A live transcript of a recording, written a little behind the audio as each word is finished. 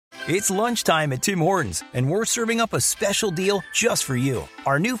It's lunchtime at Tim Hortons, and we're serving up a special deal just for you.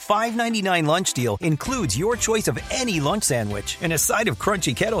 Our new $5.99 lunch deal includes your choice of any lunch sandwich and a side of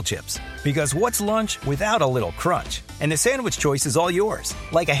crunchy kettle chips. Because what's lunch without a little crunch? And the sandwich choice is all yours,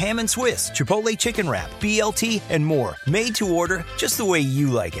 like a ham and Swiss, Chipotle chicken wrap, BLT, and more, made to order just the way you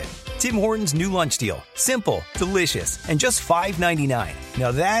like it. Tim Hortons' new lunch deal. Simple, delicious, and just $5.99.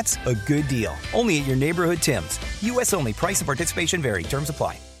 Now that's a good deal. Only at your neighborhood Tim's. U.S. only. Price and participation vary. Terms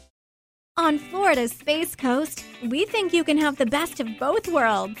apply. On Florida's Space Coast, we think you can have the best of both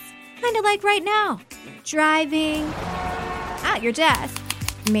worlds. Kind of like right now. Driving, at your desk,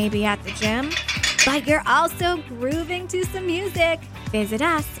 maybe at the gym, but you're also grooving to some music. Visit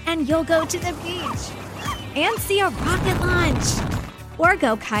us and you'll go to the beach and see a rocket launch. Or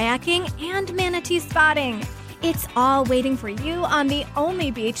go kayaking and manatee spotting. It's all waiting for you on the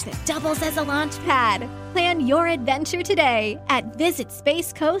only beach that doubles as a launch pad. Plan your adventure today at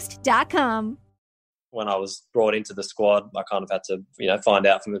visitspacecoast.com. When I was brought into the squad, I kind of had to, find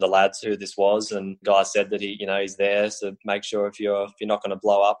out from the lads who this was. And the guy said that he's there to make sure if you're not going to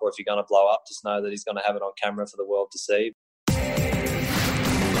blow up, or if you're going to blow up, just know that he's going to have it on camera for the world to see.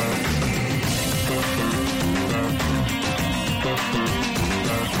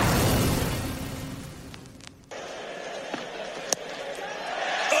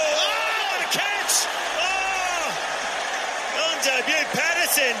 Debut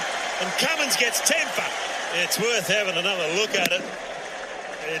Patterson, and Cummins gets temper. It's worth having another look at it.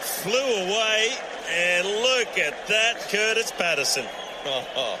 It flew away, and look at that, Kurtis Patterson.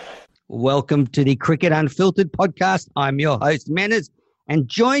 Welcome to the Cricket Unfiltered podcast. I'm your host, Manners, and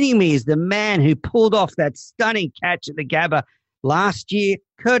joining me is the man who pulled off that stunning catch at the Gabba last year,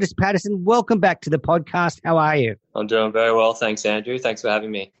 Kurtis Patterson. Welcome back to the podcast. How are you? I'm doing very well. Thanks, Andrew. Thanks for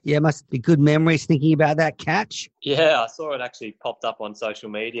having me. Yeah, must be good memories thinking about that catch. Yeah, I saw it actually popped up on social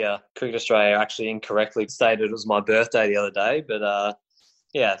media. Cricket Australia actually incorrectly stated it was my birthday the other day, but I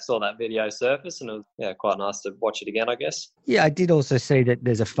saw that video surface, and it was quite nice to watch it again, I guess. Yeah, I did also see that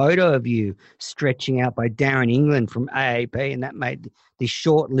there's a photo of you stretching out by Darren England from AAP, and that made the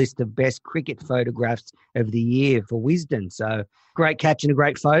short list of best cricket photographs of the year for Wisden. So great catch and a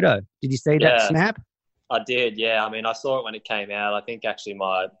great photo. Did you see that snap? I did, yeah. I mean, I saw it when it came out. I think actually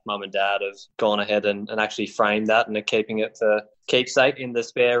my mum and dad have gone ahead and actually framed that and are keeping it for keepsake in the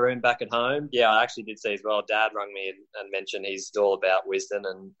spare room back at home. Yeah, I actually did see as well. Dad rang me and mentioned he's all about Wisden,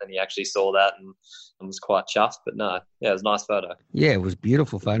 and he actually saw that and was quite chuffed. But no, yeah, it was a nice photo. Yeah, it was a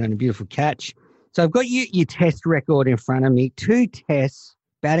beautiful photo and a beautiful catch. So I've got your test record in front of me. 2 tests,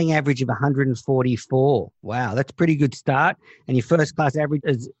 batting average of 144. Wow, that's a pretty good start. And your first class average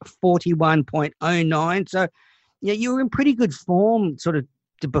is 41.09. So, yeah, you were in pretty good form sort of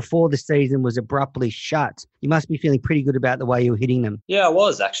before the season was abruptly shut. You must be feeling pretty good about the way you were hitting them. Yeah, I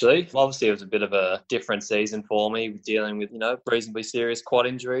was actually. Obviously, it was a bit of a different season for me, dealing with, reasonably serious quad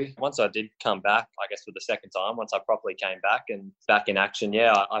injury. Once I did come back, I guess for the second time, once I properly came back and back in action,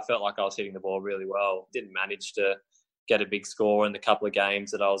 I felt like I was hitting the ball really well. Didn't manage to get a big score in the couple of games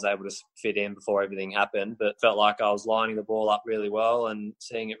that I was able to fit in before everything happened, but felt like I was lining the ball up really well and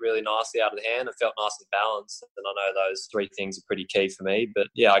seeing it really nicely out of the hand. It felt nice and balanced, and I know those 3 things are pretty key for me. But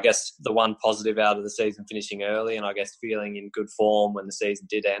yeah, I guess the one positive out of the season finishing early, and I guess feeling in good form when the season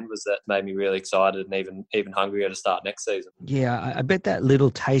did end, was that made me really excited and even hungrier to start next season. Yeah, I bet that little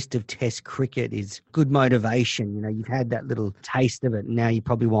taste of Test cricket is good motivation. You've had that little taste of it, and now you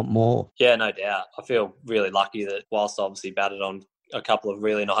probably want more. Yeah, no doubt. I feel really lucky that whilst obviously batted on a couple of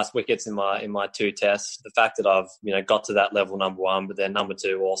really nice wickets in my 2 tests, the fact that I've got to that level, number one, but then number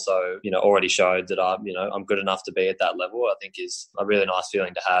 2 also already showed that I'm good enough to be at that level, I think is a really nice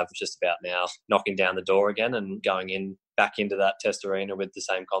feeling to have. Just about now knocking down the door again and going back into that test arena with the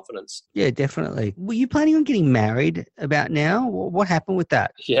same confidence. Yeah, definitely. Were you planning on getting married about now? What happened with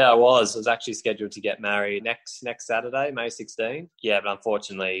that? Yeah, I was actually scheduled to get married next Saturday, May 16. Yeah, but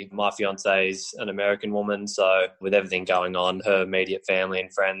unfortunately my fiance is an American woman, so with everything going on, her immediate family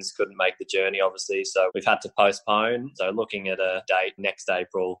and friends couldn't make the journey, obviously, so we've had to postpone. So looking at a date next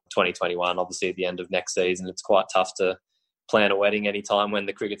April 2021, obviously at the end of next season. It's quite tough to plan a wedding anytime when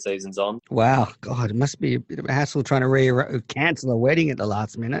the cricket season's on. Wow, God, it must be a bit of a hassle trying to cancel a wedding at the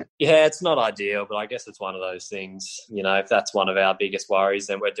last minute. Yeah, it's not ideal, but I guess it's one of those things, if that's one of our biggest worries,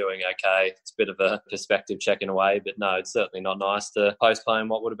 then we're doing okay. It's a bit of a perspective checking away, but no, it's certainly not nice to postpone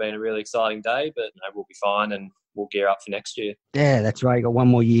what would have been a really exciting day, but we'll be fine and we'll gear up for next year. Yeah, that's right. You got one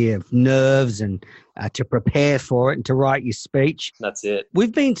more year of nerves and to prepare for it and to write your speech. That's it.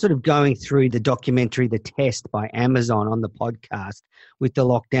 We've been sort of going through the documentary, The Test by Amazon on the podcast with the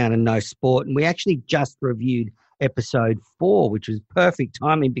lockdown and no sport. And we actually just reviewed episode 4, which was perfect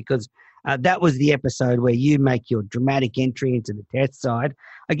timing because that was the episode where you make your dramatic entry into the test side.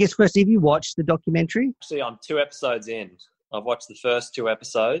 I guess firstly, have you watched the documentary? Actually, I'm 2 episodes in. I've watched the first 2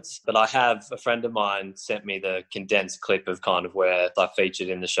 episodes, but I have a friend of mine sent me the condensed clip of kind of where I featured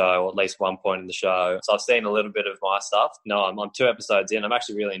in the show, or at least one point in the show. So I've seen a little bit of my stuff. No, I'm 2 episodes in. I'm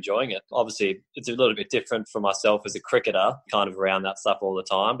actually really enjoying it. Obviously, it's a little bit different for myself as a cricketer, kind of around that stuff all the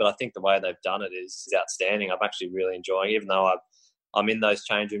time. But I think the way they've done it is outstanding. I'm actually really enjoying it, even though I'm in those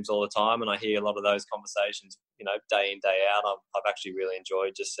change rooms all the time and I hear a lot of those conversations, day in, day out. I've actually really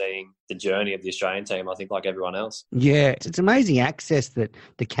enjoyed just seeing the journey of the Australian team, I think, like everyone else. Yeah, it's amazing access that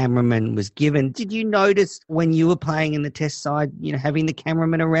the cameraman was given. Did you notice when you were playing in the test side, having the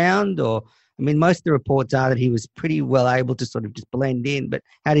cameraman around? Or, most of the reports are that he was pretty well able to sort of just blend in, but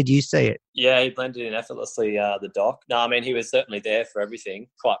how did you see it? Yeah, he blended in effortlessly, the doc. No, he was certainly there for everything.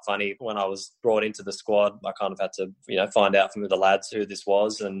 Quite funny, when I was brought into the squad, I kind of had to, find out from the lads who this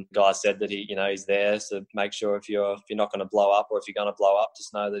was. And the guy said that he's there to make sure if you're not going to blow up, or if you're going to blow up,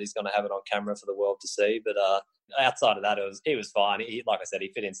 just know that he's going to have it on camera for the world to see. But outside of that, he was fine. Like I said,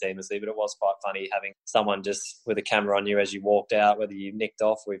 he fit in seamlessly, but it was quite funny having someone just with a camera on you as you walked out, whether you nicked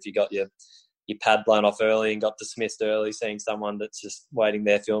off or if you got your pad blown off early and got dismissed early. Seeing someone that's just waiting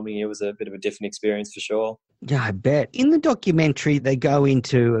there filming you was a bit of a different experience for sure. Yeah, I bet. In the documentary, they go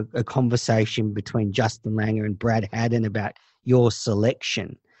into a conversation between Justin Langer and Brad Haddon about your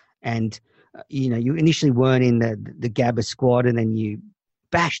selection. And, you initially weren't in the Gabba squad, and then you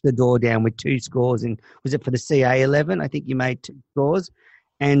bashed the door down with 2 scores. And was it for the CA 11? I think you made 2 scores.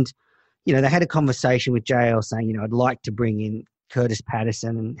 And, they had a conversation with JL saying, I'd like to bring in Kurtis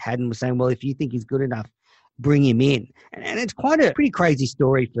Patterson, and Haddon was saying, well, if you think he's good enough, bring him in. And it's quite a pretty crazy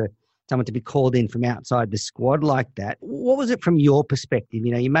story for someone to be called in from outside the squad like that. What was it from your perspective?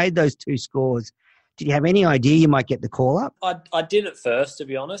 You made those 2 scores. Did you have any idea you might get the call up? I did at first, to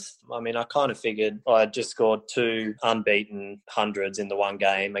be honest. I kind of figured I had just scored 2 unbeaten hundreds in the one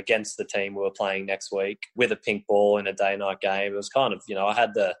game against the team we were playing next week with a pink ball in a day-night game. It was kind of, I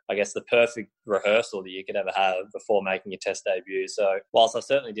had the perfect rehearsal that you could ever have before making your test debut. So whilst I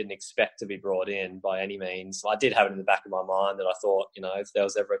certainly didn't expect to be brought in by any means, I did have it in the back of my mind that I thought, if there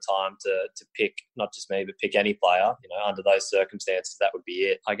was ever a time to pick, not just me, but pick any player, under those circumstances, that would be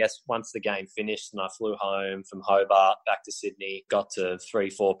it. I guess once the game finished and I flew home from Hobart back to Sydney, got to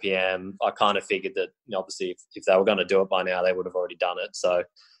 3-4 p.m. I kind of figured that, obviously, if they were going to do it by now, they would have already done it. So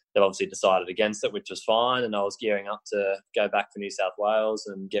they've obviously decided against it, which was fine. And I was gearing up to go back for New South Wales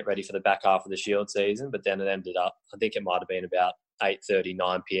and get ready for the back half of the Shield season. But then it ended up, I think it might have been about 8:30,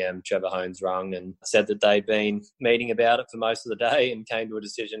 9 p.m, Trevor Hohns rung and said that they'd been meeting about it for most of the day and came to a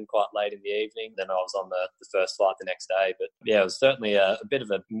decision quite late in the evening. Then I was on the first flight the next day. But yeah, it was certainly a bit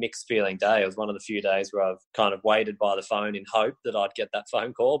of a mixed feeling day. It was one of the few days where I've kind of waited by the phone in hope that I'd get that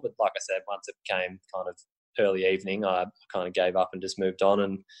phone call. But like I said, once it became kind of early evening, I kind of gave up and just moved on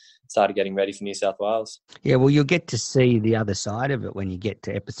and started getting ready for New South Wales. Yeah, well, you'll get to see the other side of it when you get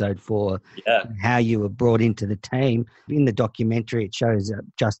to episode 4, how you were brought into the team. In the documentary, it shows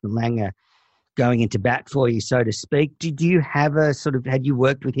Justin Langer going into bat for you, so to speak. Did you have had you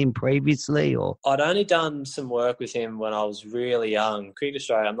worked with him previously? Or I'd only done some work with him when I was really young. Cricket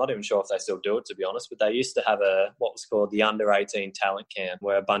Australia, I'm not even sure if they still do it, to be honest, but they used to have what was called the Under-18 Talent Camp,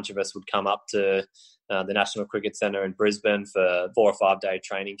 where a bunch of us would come up to the National Cricket Centre in Brisbane for 4 or 5 day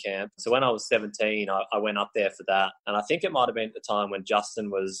training camp. So when I was 17, I went up there for that. And I think it might have been at the time when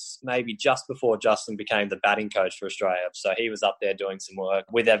Justin was maybe just before Justin became the batting coach for Australia. So he was up there doing some work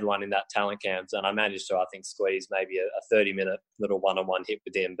with everyone in that talent camp. And I managed to, I think, squeeze maybe a 30-minute little one-on-one hit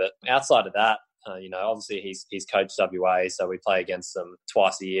with him. But outside of that, obviously he's coached WA, so we play against them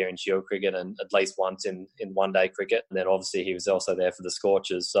twice a year in Shield cricket and at least once in one-day cricket. And then obviously he was also there for the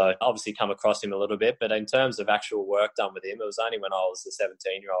Scorchers. So obviously come across him a little bit. But in terms of actual work done with him, it was only when I was a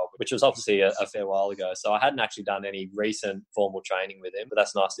 17-year-old, which was obviously a fair while ago. So I hadn't actually done any recent formal training with him. But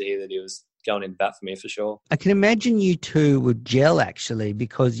that's nice to hear that he was going in bat for me for sure. I can imagine you two would gel actually,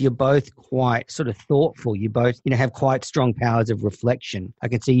 because you're both quite sort of thoughtful. You both, have quite strong powers of reflection. I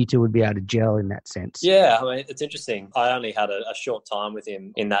can see you two would be able to gel in that sense. Yeah, it's interesting. I only had a short time with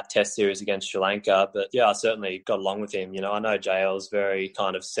him in that test series against Sri Lanka, but yeah, I certainly got along with him. I know JL's very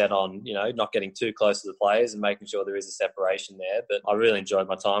kind of set on, not getting too close to the players and making sure there is a separation there, but I really enjoyed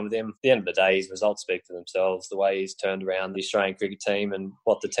my time with him. At the end of the day, his results speak for themselves. The way he's turned around the Australian cricket team and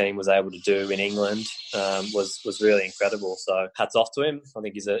what the team was able to do do in England was really incredible. So hats off to him. I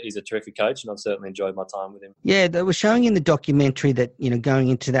think he's a terrific coach, and I've certainly enjoyed my time with him. Yeah, they were showing in the documentary that, going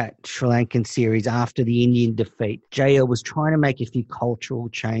into that Sri Lankan series after the Indian defeat, JL was trying to make a few cultural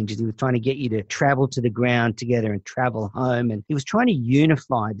changes. He was trying to get you to travel to the ground together and travel home. And he was trying to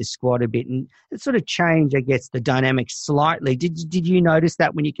unify the squad a bit and sort of change, I guess, the dynamics slightly. Did you notice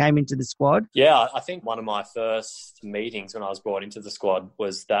that when you came into the squad? Yeah, I think one of my first meetings when I was brought into the squad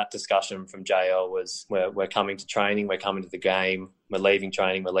was that discussion from JL was we're coming to training, we're coming to the game, we're leaving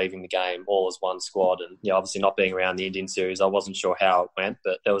training, we're leaving the game, all as one squad. And obviously not being around the Indian series, I wasn't sure how it went,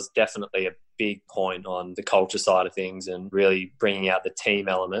 but there was definitely a big point on the culture side of things and really bringing out the team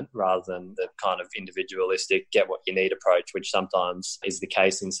element rather than the kind of individualistic get what you need approach, which sometimes is the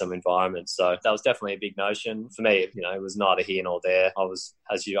case in some environments. So that was definitely a big notion for me. It was neither here nor there. I was,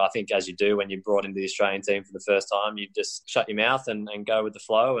 as you do when you're brought into the Australian team for the first time, you just shut your mouth and go with the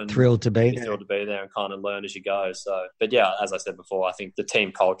flow, and thrilled to be there and kind of learn as you go. So, but yeah, as I said before, I think the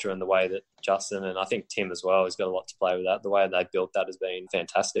team culture and the way that Justin and I think Tim as well has got a lot to play with that. The way they built that has been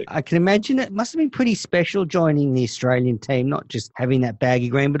fantastic. I can imagine it must have been pretty special joining the Australian team, not just having that baggy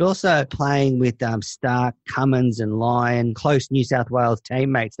green, but also playing with Stark, Cummins and Lyon, close New South Wales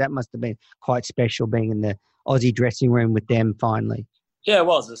teammates. That must have been quite special being in the Aussie dressing room with them finally. Yeah, it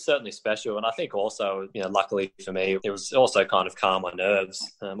was. It was certainly special. And I think also, luckily for me, it was also kind of calm my nerves.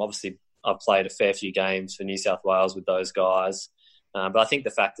 Obviously, I've played a fair few games for New South Wales with those guys. But I think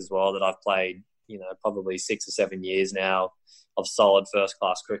the fact as well that I've played, probably 6 or 7 years now of solid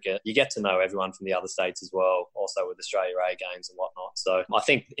first-class cricket, you get to know everyone from the other states as well, also with Australia A games and whatnot. So I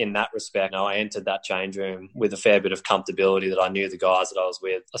think in that respect, I entered that change room with a fair bit of comfortability that I knew the guys that I was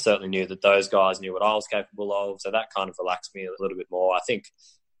with. I certainly knew that those guys knew what I was capable of, so that kind of relaxed me a little bit more. I think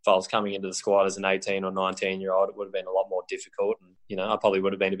if I was coming into the squad as an 18 or 19-year-old, it would have been a lot more difficult. And, I probably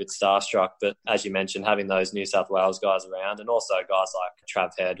would have been a bit starstruck. But as you mentioned, having those New South Wales guys around and also guys like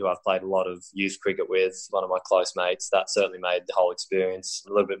Trav Head, who I've played a lot of youth cricket with, one of my close mates, that certainly made the whole experience a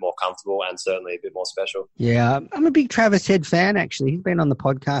little bit more comfortable and certainly a bit more special. Yeah, I'm a big Travis Head fan, actually. He's been on the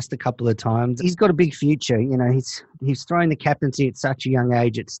podcast a couple of times. He's got a big future. He's throwing the captaincy at such a young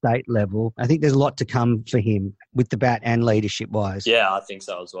age at state level. I think there's a lot to come for him with the bat and leadership-wise. Yeah, I think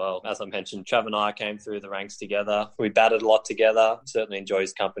so as well. As I mentioned, Trav and I came through the ranks together. We batted a lot together. Certainly enjoy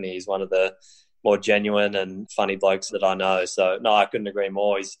his company. He's one of the more genuine and funny blokes that I know. So, no, I couldn't agree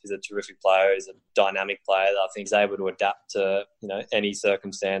more. He's a terrific player. He's a dynamic player that I think is able to adapt to, any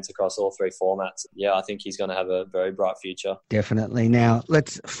circumstance across all three formats. Yeah, I think he's going to have a very bright future. Definitely. Now,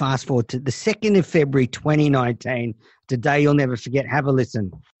 let's fast forward to the 2nd of February, 2019. Today you'll never forget. Have a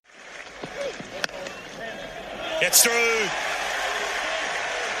listen. Gets through.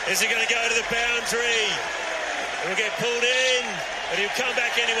 Is he going to go to the boundary? It'll get pulled in, but he'll come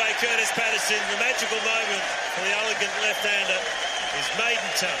back anyway. Kurtis Patterson, the magical moment for the elegant left-hander, his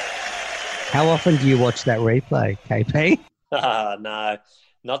maiden touch. How often do you watch that replay, KP? No,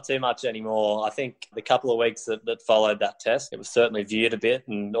 not too much anymore. I think the couple of weeks that followed that test, it was certainly viewed a bit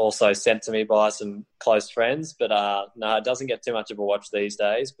and also sent to me by some close friends. But no, it doesn't get too much of a watch these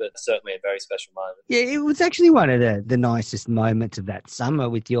days, but certainly a very special moment. Yeah, it was actually one of the nicest moments of that summer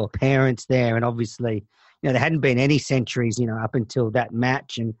with your parents there. And obviously, there hadn't been any centuries, up until that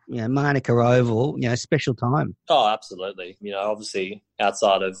match and, Monica Oval, special time. Oh, absolutely. Obviously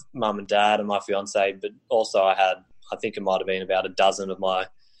outside of mum and dad and my fiance, but also I think it might have been about a dozen of my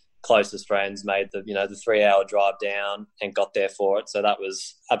closest friends made the 3-hour drive down and got there for it. So that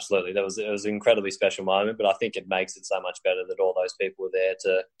was absolutely, it was an incredibly special moment, but I think it makes it so much better that all those people were there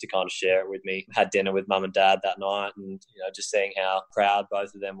to kind of share it with me. Had dinner with mum and dad that night and, just seeing how proud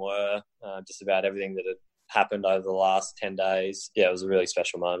both of them were, just about everything that had happened over the last 10 days. Yeah, it was a really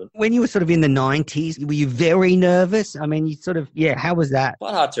special moment. When you were sort of in the 90s, were you very nervous? I mean, how was that?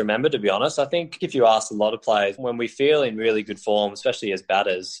 Quite hard to remember, to be honest. I think if you ask a lot of players, when we feel in really good form, especially as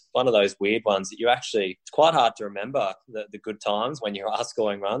batters, one of those weird ones that it's quite hard to remember the good times when you are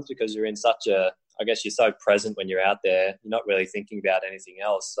scoring runs because you're in such you're so present when you're out there, you're not really thinking about anything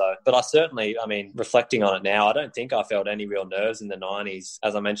else. So, but I certainly, reflecting on it now, I don't think I felt any real nerves in the 90s.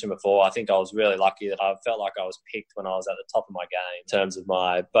 As I mentioned before, I think I was really lucky that I felt like I was picked when I was at the top of my game in terms of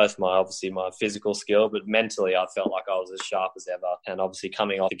my physical skill, but mentally I felt like I was as sharp as ever. And obviously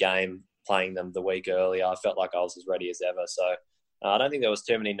coming off the game, playing them the week earlier, I felt like I was as ready as ever. So I don't think there was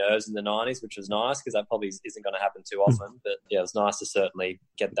too many nerves in the 90s, which was nice because that probably isn't going to happen too often. But yeah, it was nice to certainly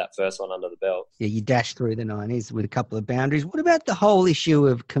get that first one under the belt. Yeah, you dashed through the 90s with a couple of boundaries. What about the whole issue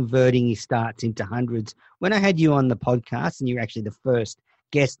of converting your starts into hundreds? When I had you on the podcast and you were actually the first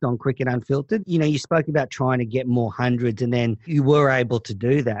guest on Cricket Unfiltered. You know, you spoke about trying to get more hundreds and then you were able to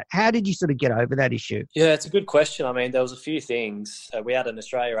do that. How did you sort of get over that issue? Yeah, it's a good question. I mean, there was a few things. We had an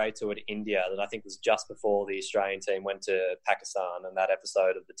Australia A tour to India that I think was just before the Australian team went to Pakistan and that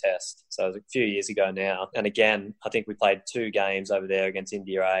episode of the Test. So it was a few years ago now. And again, I think we played 2 games over there against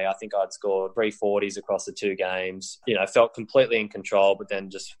India A. I think I'd scored 340s across the 2 games. You know, felt completely in control, but then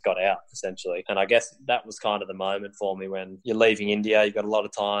just got out, essentially. And I guess that was kind of the moment for me when you're leaving India. You've got a lot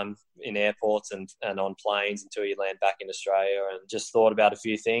of time in airports and on planes until you land back in Australia, and just thought about a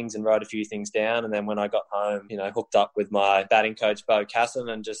few things and wrote a few things down. And then when I got home, you know, hooked up with my batting coach, Bo Casson,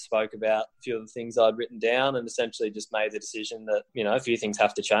 and just spoke about a few of the things I'd written down and essentially just made the decision that, you know, a few things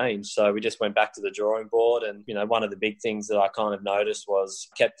have to change. So we just went back to the drawing board. And, you know, one of the big things that I kind of noticed was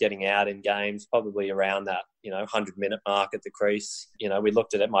kept getting out in games, probably around that, you know, 100-minute mark at the crease. You know, we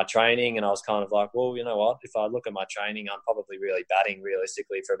looked at my training and I was kind of like, well, you know what, if I look at my training, I'm probably really batting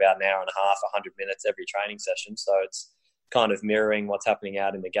realistically for about an hour and a half, 100 minutes every training session. So it's kind of mirroring what's happening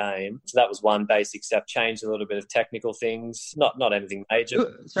out in the game. So that was one basic step. Changed a little bit of technical things, not anything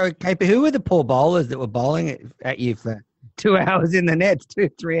major. Sorry, Caper, who were the poor bowlers that were bowling at you for 2 hours in the nets,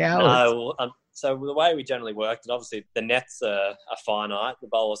 2-3 hours? No, so the way we generally worked, and obviously the nets are finite. The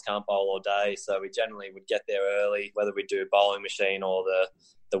bowlers can't bowl all day, so we generally would get there early, whether we do a bowling machine or the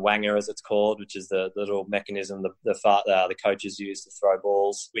wanger, as it's called, which is the little mechanism the coaches use to throw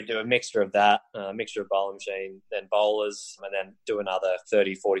balls. We do a mixture of that, a mixture of bowling machine, then bowlers, and then do another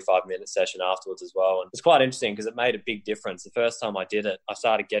 30, 45-minute session afterwards as well. And it's quite interesting because it made a big difference. The first time I did it, I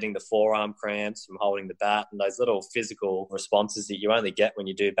started getting the forearm cramps from holding the bat and those little physical responses that you only get when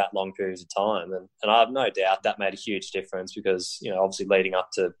you do bat long periods of time. And I have no doubt that made a huge difference because, you know, obviously leading up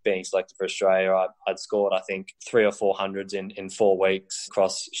to being selected for Australia, I'd scored, I think, 300 or 400s in 4 weeks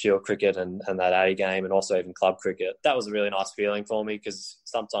across Shield cricket and that A game, and also even club cricket. That was a really nice feeling for me because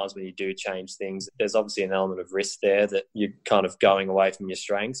sometimes when you do change things, there's obviously an element of risk there that you're kind of going away from your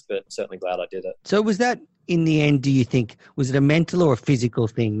strengths, but certainly glad I did it. So was that, in the end, do you think, was it a mental or a physical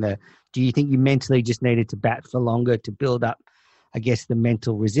thing? Do you think you mentally just needed to bat for longer to build up, I guess, the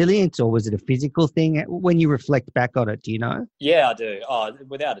mental resilience, or was it a physical thing? When you reflect back on it, do you know? Yeah, I do.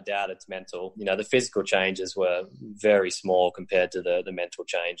 Without a doubt, it's mental. You know, the physical changes were very small compared to the mental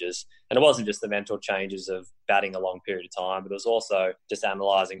changes. And it wasn't just the mental changes of batting a long period of time, but it was also just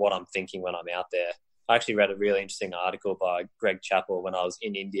analysing what I'm thinking when I'm out there. I actually read a really interesting article by Greg Chappell when I was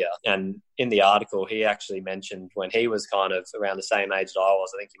in India. And in the article, he actually mentioned when he was kind of around the same age that I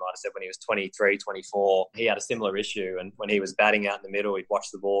was, I think he might have said when he was 23, 24, he had a similar issue. And when he was batting out in the middle, he'd watch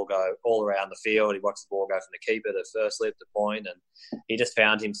the ball go all around the field. He'd watch the ball go from the keeper to first slip to point. And he just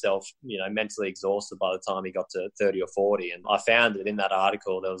found himself, you know, mentally exhausted by the time he got to 30 or 40. And I found that in that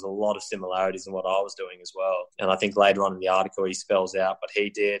article, there was a lot of similarities in what I was doing as well. And I think later on in the article, he spells out what he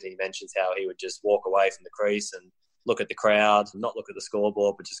did. He mentions how he would just walk away from the crease and look at the crowd, not look at the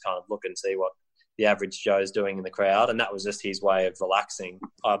scoreboard, but just kind of look and see what the average Joe's doing in the crowd. And that was just his way of relaxing.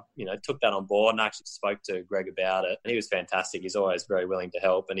 I, you know, took that on board and actually spoke to Greg about it. He was fantastic. He's always very willing to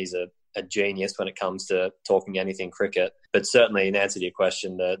help, and he's a genius when it comes to talking anything cricket. But certainly, in answer to your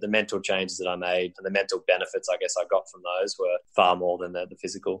question, the mental changes that I made and the mental benefits I guess I got from those were far more than the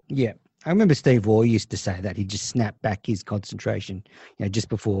physical. Yeah. I remember Steve Waugh used to say that he'd just snap back his concentration, you know, just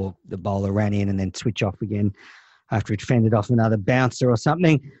before the bowler ran in and then switch off again after he'd fended off another bouncer or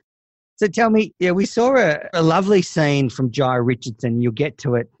something. So tell me, yeah, we saw a lovely scene from Jai Richardson. You'll get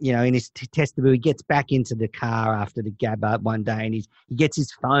to it, you know, in his test debut. He gets back into the car after the Gabba one day and he gets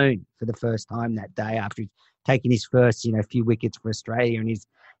his phone for the first time that day after he's taken his first, you know, few wickets for Australia. And he's,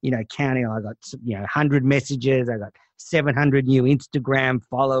 you know, counting, I got, you know, 100 messages. I got 700 new Instagram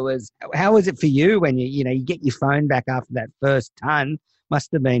followers. How was it for you when you get your phone back after that first ton? Must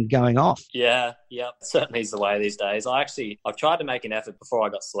have been going off. Yeah, certainly is the way these days. I've tried to make an effort before I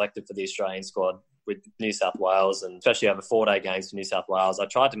got selected for the Australian squad with New South Wales, and especially over 4-day games for New South Wales. I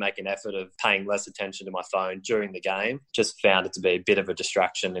tried to make an effort of paying less attention to my phone during the game. Just found it to be a bit of a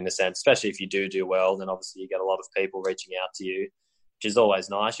distraction in a sense, especially if you do well, then obviously you get a lot of people reaching out to you, which is always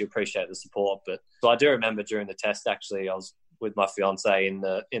nice. You appreciate the support. But so I do remember during the test, actually, I was with my fiance in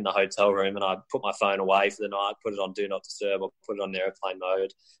the hotel room, and I put my phone away for the night, put it on Do Not Disturb, or put it on airplane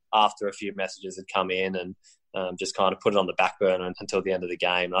mode after a few messages had come in, and just kind of put it on the back burner until the end of the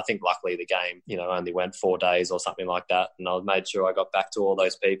game. And I think luckily the game, only went 4 days or something like that. And I made sure I got back to all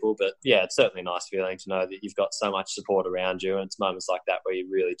those people. But yeah, it's certainly a nice feeling to know that you've got so much support around you. And it's moments like that where you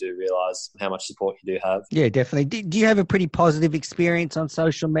really do realise how much support you do have. Yeah, definitely. Do you have a pretty positive experience on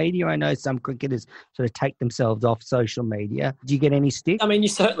social media? I know some cricketers sort of take themselves off social media. Do you get any stick? I mean, you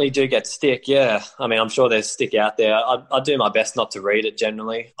certainly do get stick, yeah. I mean, I'm sure there's stick out there. I do my best not to read it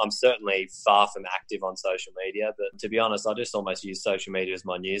generally. I'm certainly far from active on social media, but to be honest, I just almost use social media as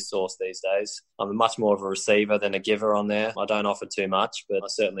my news source these days. I'm much more of a receiver than a giver on there. I don't offer too much, but I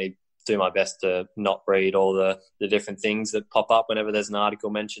certainly do my best to not read all the different things that pop up whenever there's an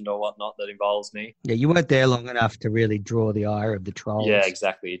article mentioned or whatnot that involves me. Yeah, you weren't there long enough to really draw the ire of the trolls. Yeah,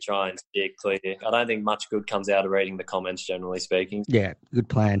 exactly. You try and steer clear. I don't think much good comes out of reading the comments, generally speaking. Yeah, good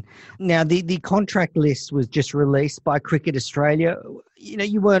plan. Now, the contract list was just released by Cricket Australia.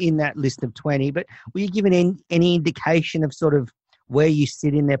 You weren't in that list of 20, but were you given any indication of sort of where you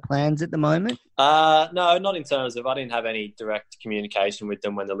sit in their plans at the moment? No, not in terms of, I didn't have any direct communication with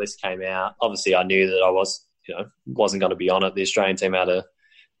them when the list came out. Obviously, I knew that I wasn't going to be on it. The Australian team had an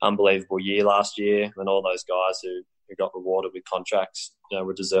unbelievable year last year, and all those guys who got rewarded with contracts,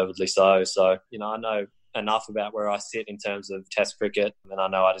 were deservedly so. So, I know enough about where I sit in terms of Test cricket, and I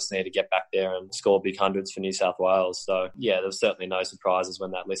know I just need to get back there and score big hundreds for New South Wales. So yeah, there was certainly no surprises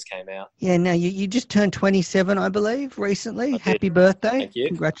when that list came out. Yeah, now you just turned 27, I believe, recently. Happy birthday. Thank you.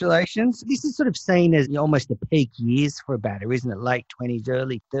 Congratulations. This is sort of seen as almost the peak years for a batter, isn't it? Late 20s,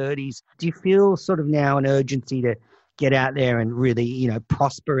 early 30s. Do you feel sort of now an urgency to get out there and really,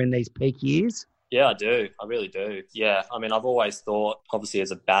 prosper in these peak years? Yeah, I do. I really do. Yeah. I mean, I've always thought, obviously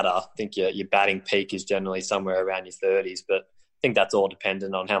as a batter, I think your batting peak is generally somewhere around your 30s, but I think that's all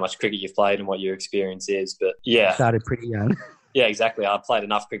dependent on how much cricket you've played and what your experience is. But yeah. Started pretty young. Yeah, exactly. I've played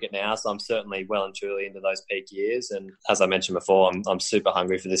enough cricket now, so I'm certainly well and truly into those peak years. And as I mentioned before, I'm super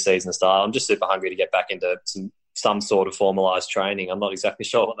hungry for this season to start. I'm just super hungry to get back into some sort of formalised training. I'm not exactly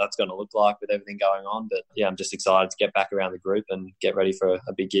sure what that's going to look like with everything going on, but yeah, I'm just excited to get back around the group and get ready for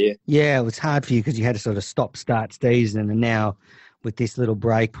a big year. Yeah, it was hard for you because you had to sort of stop-start season, and now with this little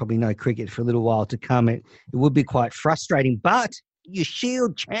break, probably no cricket for a little while to come, it would be quite frustrating. But your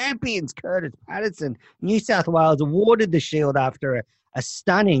Shield champions, Kurtis, Patterson, New South Wales awarded the Shield after a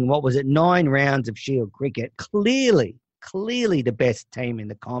stunning, 9 rounds of Shield cricket. Clearly the best team in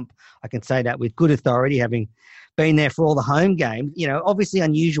the comp. I can say that with good authority, having been there for all the home games. Obviously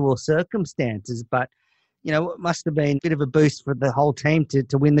unusual circumstances, but it must have been a bit of a boost for the whole team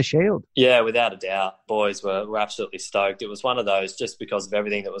to win the Shield. Yeah, without a doubt. Boys were absolutely stoked. It was one of those, just because of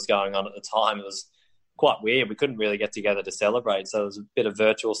everything that was going on at the time, it was quite weird. We couldn't really get together to celebrate, so there was a bit of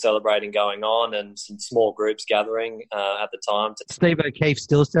virtual celebrating going on and some small groups gathering at the time. Steve O'Keefe's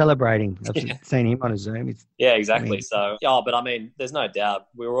still celebrating. I've seen him on a Zoom. Yeah, exactly. But I mean, there's no doubt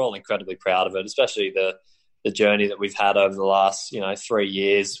we were all incredibly proud of it, especially the journey that we've had over the last 3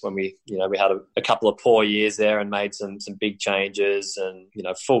 years, when we had a couple of poor years there and made some big changes, and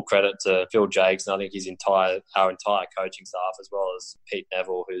full credit to Phil Jakes and I think our entire coaching staff, as well as Pete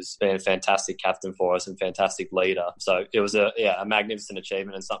Neville, who's been a fantastic captain for us and fantastic leader. So it was a magnificent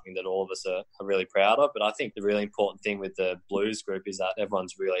achievement and something that all of us are really proud of. But I think the really important thing with the Blues group is that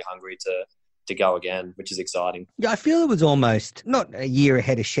everyone's really hungry to go again, which is exciting. Yeah, I feel it was almost not a year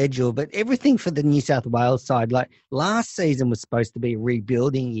ahead of schedule, but everything for the New South Wales side. Like last season was supposed to be a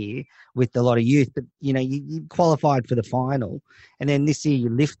rebuilding year with a lot of youth, but you qualified for the final, and then this year you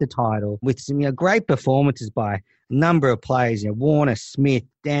lift the title with some great performances by a number of players. Warner, Smith,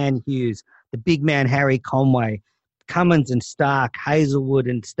 Dan Hughes, the big man Harry Conway, Cummins and Stark, Hazelwood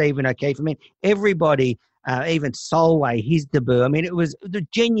and Stephen O'Keefe. I mean, everybody. Even Solway, his debut. I mean, it was a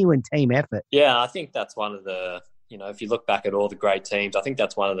genuine team effort. Yeah, I think that's one of the, if you look back at all the great teams, I think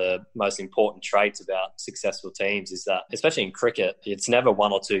that's one of the most important traits about successful teams is that, especially in cricket, it's never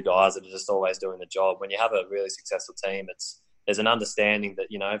one or two guys that are just always doing the job. When you have a really successful team, there's an understanding that,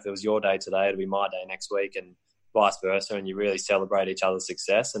 if it was your day today, it'll be my day next week, and vice versa, and you really celebrate each other's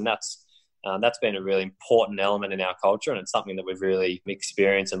success. And that's been a really important element in our culture, and it's something that we've really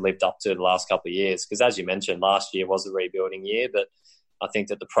experienced and lived up to the last couple of years. Because as you mentioned, last year was a rebuilding year, but I think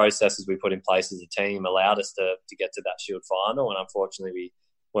that the processes we put in place as a team allowed us to get to that Shield final, and unfortunately we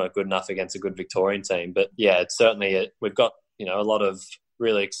weren't good enough against a good Victorian team. But yeah, it's certainly we've got a lot of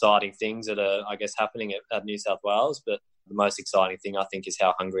really exciting things that are, I guess, happening at New South Wales, but the most exciting thing, I think, is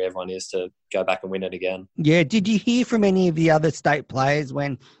how hungry everyone is to go back and win it again. Yeah. Did you hear from any of the other state players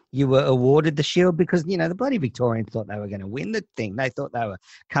when you were awarded the Shield? Because, the bloody Victorians thought they were going to win the thing. They thought they were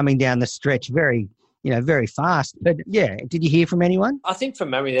coming down the stretch very, very fast. But yeah, did you hear from anyone? I think from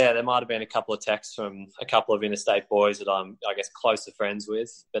memory there might have been a couple of texts from a couple of interstate boys that I'm, I guess, closer friends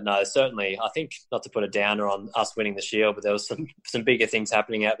with. But no, certainly, I think, not to put a downer on us winning the Shield, but there was some bigger things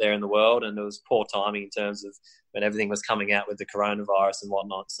happening out there in the world, and it was poor timing in terms of when everything was coming out with the coronavirus and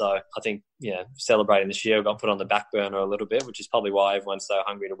whatnot. So I think, celebrating the Shield got put on the back burner a little bit, which is probably why everyone's so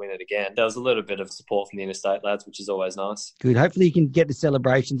hungry to win it again. There was a little bit of support from the interstate lads, which is always nice. Good. Hopefully you can get the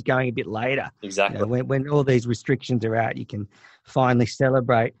celebrations going a bit later. Exactly. When all these restrictions are out, you can finally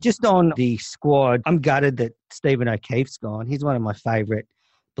celebrate. Just on the squad, I'm gutted that Stephen O'Keefe's gone. He's one of my favourite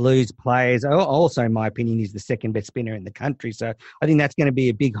Blues players. Also, in my opinion, he's the second best spinner in the country. So I think that's going to be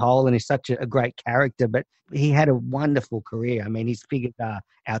a big hole, and he's such a great character. But he had a wonderful career. I mean, his figures are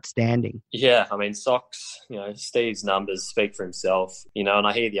outstanding. Yeah, I mean, Sox, Steve's numbers speak for himself, and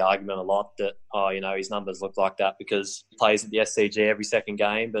I hear the argument a lot that, his numbers look like that because he plays at the SCG every second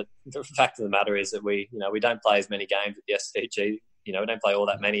game. But the fact of the matter is that we don't play as many games at the SCG. We don't play all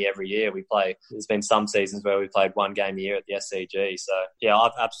that many every year. There's been some seasons where we played one game a year at the SCG. So, yeah,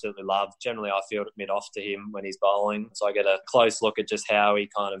 I've absolutely loved. Generally, I field it mid-off to him when he's bowling. So I get a close look at just how he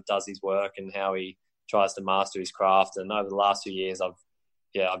kind of does his work and how he tries to master his craft. And over the last few years,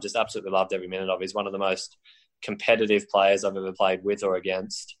 I've just absolutely loved every minute of it. He's one of the most competitive players I've ever played with or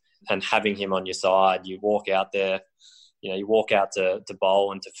against. And having him on your side, you walk out there, you walk out to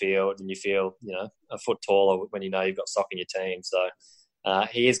bowl and to field and you feel, a foot taller when you've got Sock in your team. So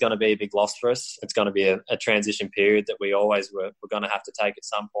he is going to be a big loss for us. It's going to be a transition period that we're going to have to take at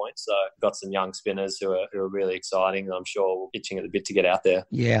some point. So we've got some young spinners who are really exciting, and I'm sure we're itching at the bit to get out there.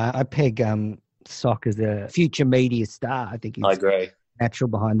 Yeah, I peg Sock as a future media star. I think I agree. Natural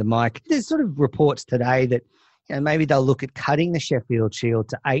behind the mic. There's sort of reports today that maybe they'll look at cutting the Sheffield Shield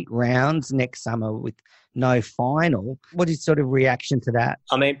to 8 rounds next summer with no final. What is sort of reaction to that?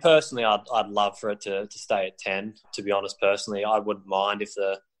 I mean, personally, I'd love for it to stay at 10. To be honest, personally, I wouldn't mind if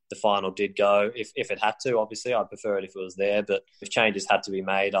the final did go. If it had to, obviously, I'd prefer it if it was there. But if changes had to be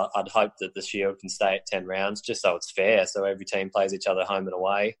made, I'd hope that the Shield can stay at 10 rounds just so it's fair. So every team plays each other home and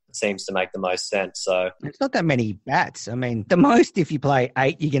away. It seems to make the most sense. So it's not that many bats. I mean, the most, if you play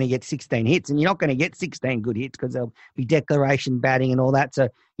 8, you're going to get 16 hits, and you're not going to get 16 good hits because there'll be declaration batting and all that. So,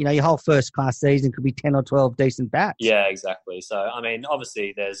 your whole first class season could be 10 or 12 decent bats. Yeah, exactly. So, I mean,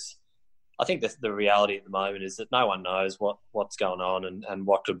 obviously I think the reality at the moment is that no one knows what's going on and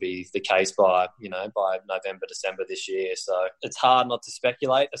what could be the case by November, December this year. So it's hard not to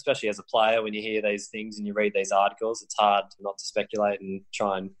speculate, especially as a player when you hear these things and you read these articles. It's hard not to speculate and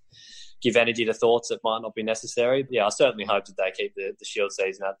try and give energy to thoughts that might not be necessary. But yeah, I certainly hope that they keep the Shield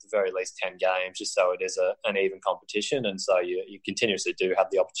season at the very least 10 games just so it is an even competition, and so you continuously do have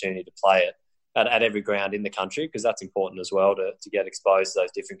the opportunity to play it at every ground in the country, because that's important as well to get exposed to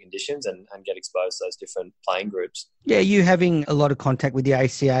those different conditions and get exposed to those different playing groups. Yeah, you having a lot of contact with the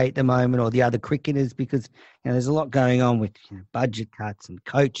ACA at the moment or the other cricketers, because there's a lot going on with budget cuts and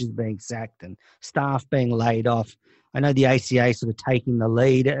coaches being sacked and staff being laid off. I know the ACA sort of taking the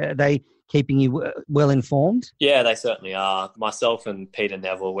lead. Are they keeping you well informed? Yeah, they certainly are. Myself and Peter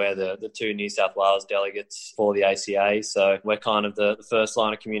Neville, we're the 2 New South Wales delegates for the ACA. So we're kind of the first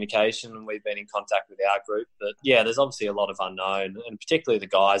line of communication, and we've been in contact with our group. But yeah, there's obviously a lot of unknown, and particularly the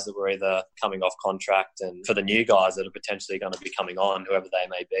guys that were either coming off contract, and for the new guys that are potentially going to be coming on, whoever they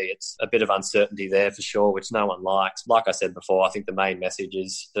may be, it's a bit of uncertainty there for sure, which no one likes. Like I said before, I think the main message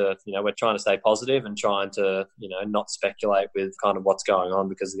is we're trying to stay positive and trying to, not speculate with kind of what's going on,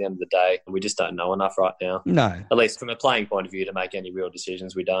 because at the end of the day, we just don't know enough right now. No. At least from a playing point of view to make any real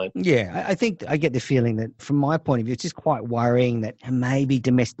decisions, we don't. Yeah, I think I get the feeling that from my point of view, it's just quite worrying that maybe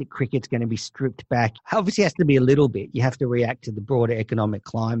domestic cricket's going to be stripped back. Obviously, it has to be a little bit. You have to react to the broader economic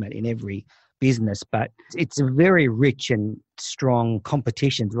climate in every business, but it's a very rich and strong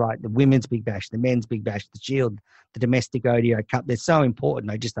competitions, right? The women's Big Bash, the men's Big Bash, the Shield, the domestic ODI Cup. They're so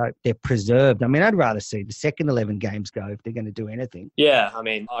important. I just hope they're preserved. I mean, I'd rather see the second 11 games go if they're going to do anything. Yeah, I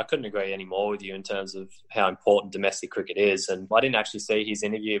mean, I couldn't agree any more with you in terms of how important domestic cricket is. And I didn't actually see his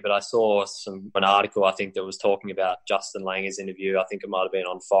interview, but I saw an article, I think, that was talking about Justin Langer's interview. I think it might have been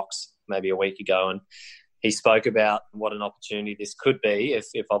on Fox maybe a week ago. And he spoke about what an opportunity this could be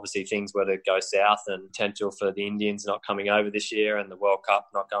if obviously things were to go south, and potential for the Indians not coming over this year and the World Cup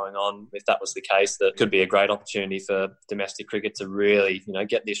not going on. If that was the case, that could be a great opportunity for domestic cricket to really,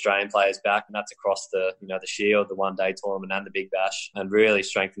 get the Australian players back, and that's across the Shield, the one-day tournament and the Big Bash, and really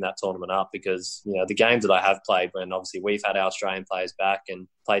strengthen that tournament up, because, the games that I have played when obviously we've had our Australian players back and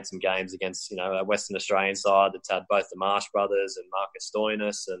played some games against, a Western Australian side that's had both the Marsh brothers and Marcus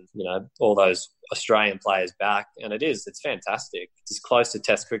Stoinis and, all those Australian players back. And it's fantastic. It's as close to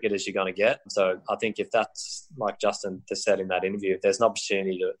Test cricket as you're going to get. So I think if that's, like Justin just said in that interview, if there's an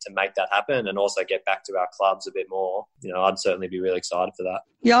opportunity to make that happen and also get back to our clubs a bit more, I'd certainly be really excited for that.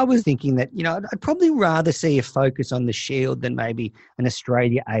 Yeah, I was thinking that, I'd probably rather see a focus on the Shield than maybe an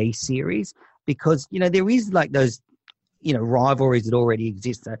Australia A series because, there is like those, rivalries that already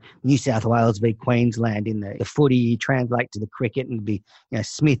exist. So New South Wales v Queensland in the footy, you translate to the cricket and be,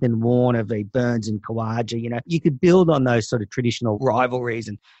 Smith and Warner v Burns and Khawaja. You could build on those sort of traditional rivalries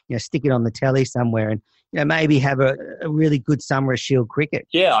and, stick it on the telly somewhere and, maybe have a really good summer of Shield cricket.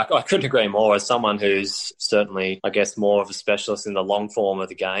 Yeah, I couldn't agree more. As someone who's certainly, I guess, more of a specialist in the long form of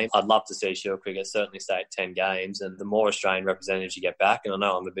the game, I'd love to see Shield cricket certainly stay at 10 games. And the more Australian representatives you get back, and I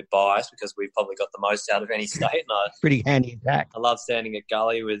know I'm a bit biased because we've probably got the most out of any state. And pretty handy attack. I love standing at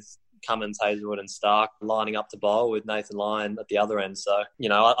gully with Cummins, Hazelwood and Stark lining up to bowl with Nathan Lyon at the other end. So,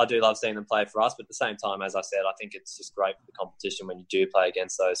 I do love seeing them play for us. But at the same time, as I said, I think it's just great for the competition when you do play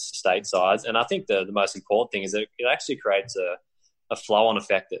against those state sides. And I think the most important thing is that it actually creates a flow-on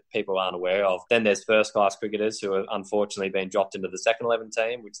effect that people aren't aware of. Then there's first-class cricketers who have unfortunately been dropped into the second 11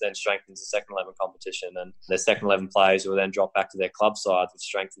 team, which then strengthens the second 11 competition. And there's second 11 players who will then drop back to their club side, which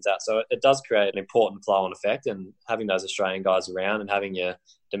strengthens that. So it does create an important flow-on effect. And having those Australian guys around and having your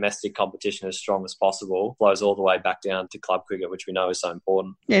domestic competition as strong as possible flows all the way back down to club cricket, which we know is so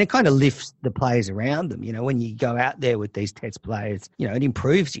important. Yeah, and it kind of lifts the players around them. When you go out there with these Test players, it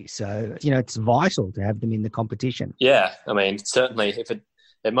improves you. So, it's vital to have them in the competition. Yeah, I mean, certainly if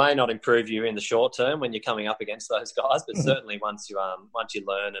it may not improve you in the short term when you're coming up against those guys, but certainly once you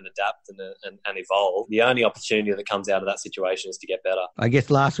learn and adapt and evolve, the only opportunity that comes out of that situation is to get better. I guess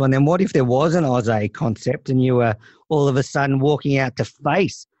last one then, what if there was an Aussie concept and you were all of a sudden walking out to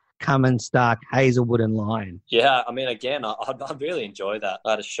face Cummins, Stark, Hazelwood and Lyon? Yeah, I mean, again, I'd really enjoy that.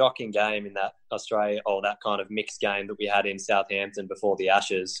 I had a shocking game in that Australia, or that kind of mixed game that we had in Southampton before the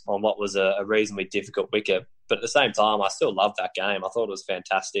Ashes on what was a reasonably difficult wicket. But at the same time, I still loved that game. I thought it was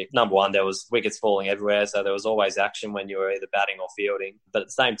fantastic. Number one, there was wickets falling everywhere, so there was always action when you were either batting or fielding. But at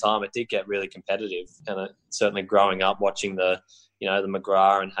the same time, it did get really competitive. And certainly growing up watching the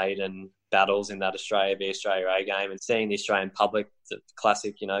McGrath and Hayden battles in that Australia v Australia A game and seeing the Australian public, the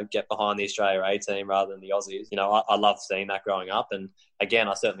classic, get behind the Australia A team rather than the Aussies. I loved seeing that growing up. And again,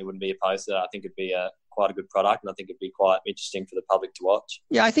 I certainly wouldn't be opposed to that. I think it'd be quite a good product and I think it'd be quite interesting for the public to watch.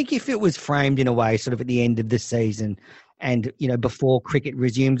 Yeah, I think if it was framed in a way sort of at the end of the season and, before cricket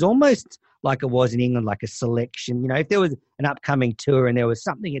resumes, almost like it was in England, like a selection, if there was an upcoming tour and there was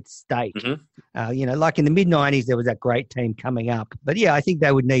something at stake, like in the mid-90s, there was that great team coming up. But yeah, I think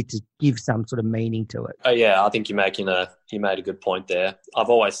they would need to give some sort of meaning to it. Oh yeah, I think you made a good point there. I've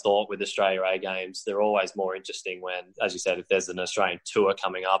always thought with Australia A games, they're always more interesting when, as you said, if there's an Australian tour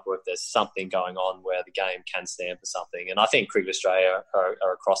coming up or if there's something going on where the game can stand for something. And I think Cricket Australia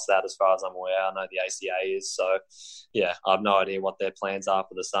are across that as far as I'm aware. I know the ACA is. So yeah, I have no idea what their plans are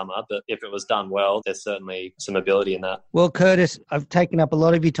for the summer, but if it was done well, there's certainly some ability in that. Well, Kurtis, I've taken up a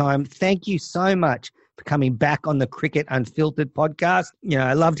lot of your time. Thank you so much for coming back on the Cricket Unfiltered podcast.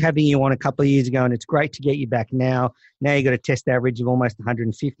 I loved having you on a couple of years ago and it's great to get you back now. Now you've got a test average of almost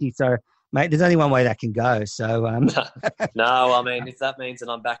 150. So, mate, there's only one way that can go. So, No, I mean, if that means that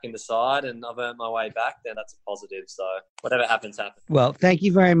I'm back in the side and I've earned my way back, then that's a positive. So whatever happens, happens. Well, thank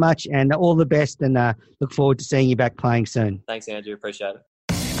you very much and all the best and look forward to seeing you back playing soon. Thanks, Andrew. Appreciate it.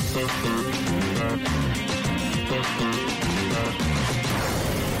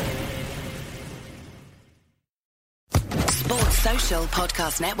 Sports Social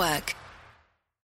Podcast Network.